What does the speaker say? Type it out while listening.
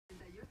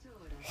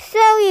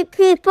Sorry,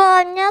 people,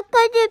 I'm not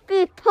going to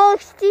be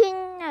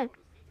posting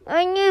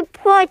a new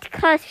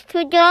podcast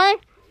today.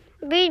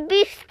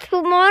 Maybe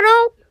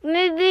tomorrow,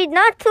 maybe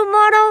not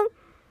tomorrow,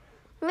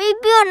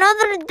 maybe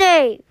another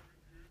day.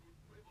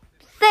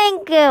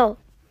 Thank you.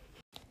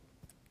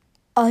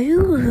 Are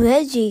you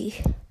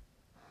ready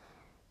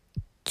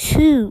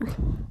to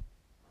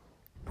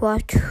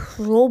watch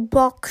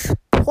Roblox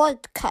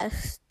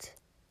Podcast?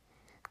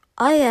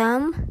 I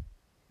am.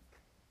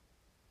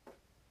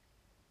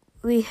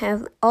 We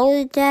have all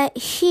of that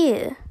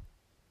here.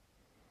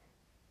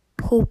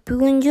 Hope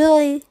you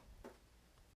enjoy.